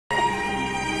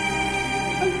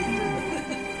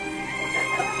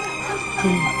Such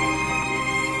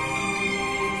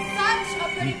a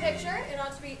pretty picture. It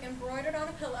ought to be embroidered on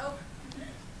a pillow.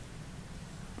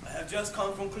 I have just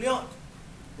come from Cleon,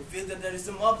 who feels that there is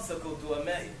some obstacle to a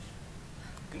marriage.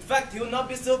 In fact, he will not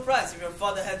be surprised if your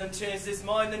father hadn't changed his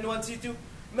mind and wants you to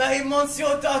marry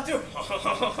Monsieur Tartufo.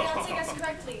 Now take us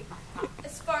correctly.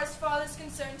 As far as father is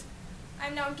concerned, I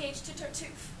am now engaged to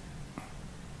Tartuffe.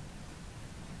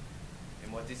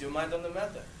 And what is your mind on the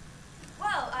matter?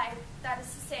 Well, that is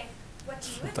to say, what do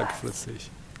you advise?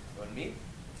 For me?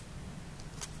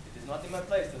 It is not in my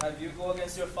place to have you go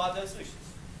against your father's wishes.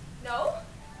 No?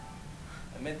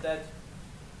 I meant that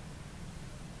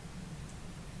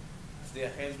if the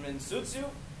arrangement suits you,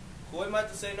 who am I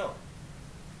to say no?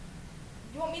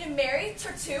 You want me to marry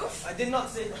Tartuffe? I did not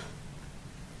say that.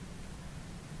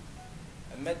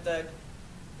 I meant that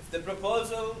if the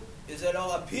proposal is at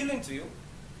all appealing to you,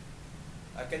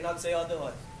 I cannot say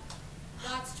otherwise.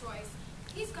 God's choice.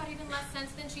 He's got even less sense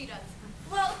than she does.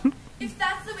 Well, if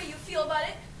that's the way you feel about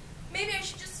it, maybe I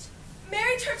should just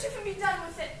marry Tartuffe and be done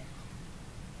with it.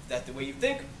 If that's the way you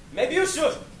think, maybe you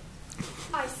should.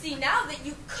 I see now that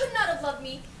you could not have loved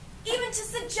me, even to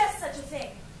suggest such a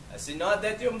thing. I see now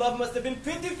that your love must have been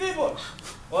pretty feeble,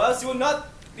 or else you would not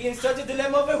be in such a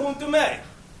dilemma over whom to marry.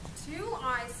 Do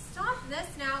I stop this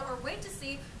now or wait to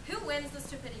see who wins the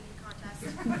stupidity contest?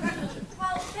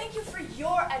 Well, thank you for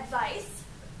your advice.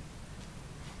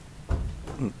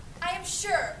 I am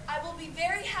sure I will be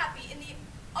very happy in the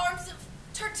arms of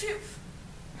Tartuffe.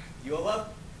 You're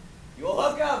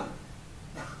welcome.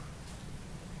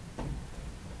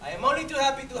 I am only too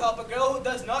happy to help a girl who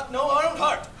does not know her own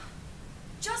heart.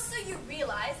 Just so you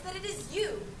realize that it is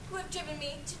you who have driven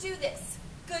me to do this.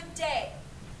 Good day.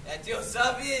 At your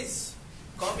service.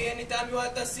 Call me anytime you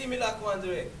want to see me, like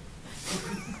wondering.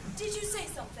 Did you say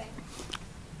something?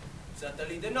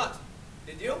 Certainly did not.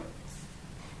 Did you?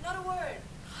 Not a word.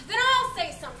 Then I'll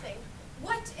say something.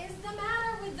 What is the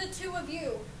matter with the two of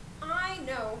you? I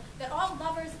know that all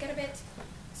lovers get a bit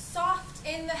soft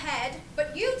in the head,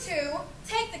 but you two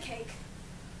take the cake.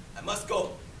 I must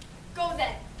go. Go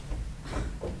then.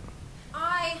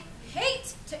 I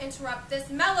hate to interrupt this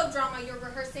melodrama you're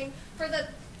rehearsing for the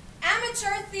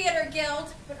Amateur Theater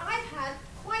Guild, but I've had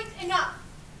quite enough.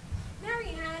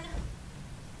 Marianne,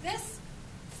 this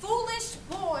foolish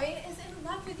boy is in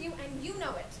love with you, and you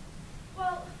know it.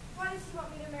 Well, why does he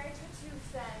want me to marry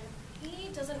Tartuffe then? He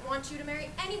doesn't want you to marry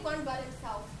anyone but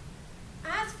himself.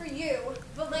 As for you,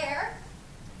 Valere,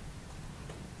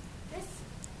 this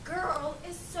girl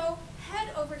is so head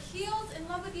over heels in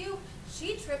love with you,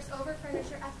 she trips over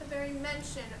furniture at the very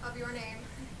mention of your name.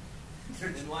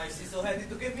 Then why is she so happy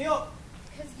to give me up?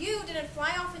 Because you didn't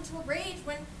fly off into a rage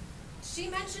when she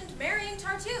mentioned marrying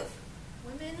Tartuffe.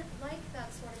 Women like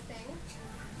that sort of thing.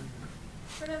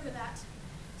 Remember that.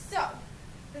 So,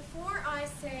 before I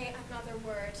say another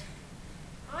word,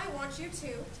 I want you two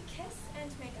to kiss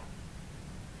and make up.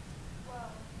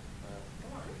 Well,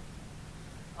 Go on.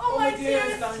 oh my dear.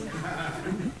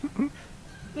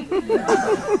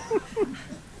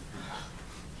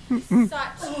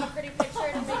 Such a pretty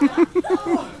picture to make up.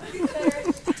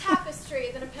 Better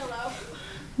tapestry than a pillow.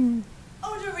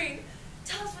 Oh, Doreen,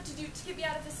 tell us what to do to get me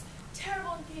out of this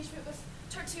terrible engagement with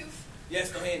Tartuffe.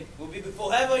 Yes, Corinne. We'll be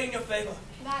forever in your favor.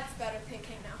 That's better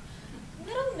thinking now.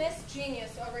 Little Miss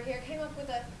Genius over here came up with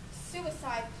a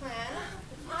suicide plan.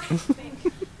 I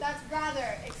think that's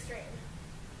rather extreme.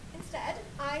 Instead,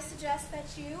 I suggest that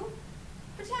you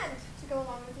pretend to go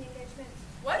along with the engagement.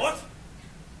 What?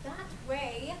 That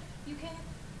way, you can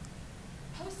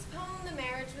postpone the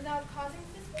marriage without causing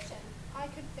suspicion. I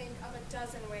could think of a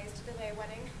dozen ways to delay a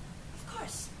wedding. Of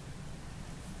course.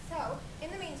 So, in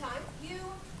the meantime, you,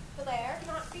 Valere,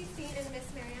 cannot be seen in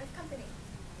Miss Marianne's company.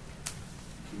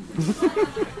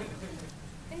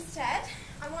 Instead,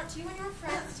 I want you and your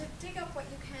friends to dig up what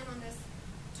you can on this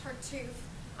Tartuffe.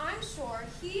 I'm sure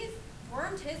he's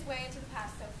wormed his way into the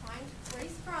past, so find where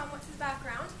he's from, what's his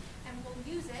background, and we'll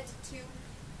use it to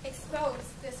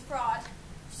expose this fraud.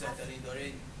 Certainly,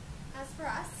 Doreen. As for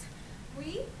us,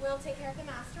 we will take care of the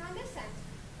master on this end.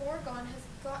 Orgon has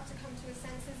got to come to his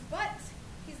senses, but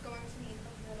he's going to need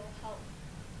a little help.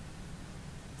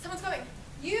 Someone's coming.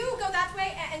 You go that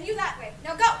way, and you that way.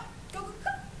 Now go! Go, go, go!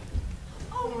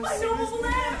 Oh, my noble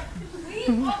Valere!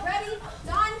 We've already